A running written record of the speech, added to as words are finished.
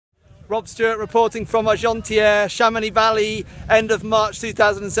Rob Stewart reporting from Argentière, Chamonix Valley, end of March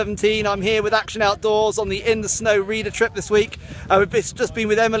 2017. I'm here with Action Outdoors on the In the Snow reader trip this week. We've just been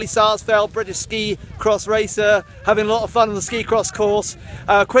with Emily Sarsfield, British ski cross racer, having a lot of fun on the ski cross course.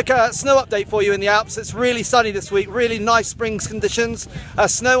 Quick snow update for you in the Alps. It's really sunny this week, really nice spring conditions.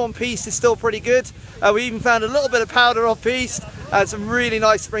 Snow on piste is still pretty good. We even found a little bit of powder off piste. Some really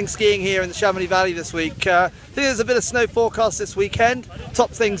nice spring skiing here in the Chamonix Valley this week. I think there's a bit of snow forecast this weekend, top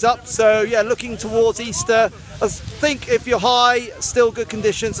things up. So yeah, looking towards Easter. I think if you're high, still good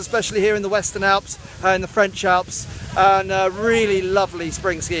conditions, especially here in the Western Alps and the French Alps, and really lovely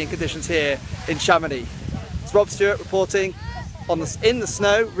spring skiing conditions here in Chamonix. It's Rob Stewart reporting on the In the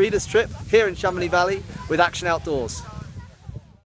Snow reader's trip here in Chamonix Valley with Action Outdoors.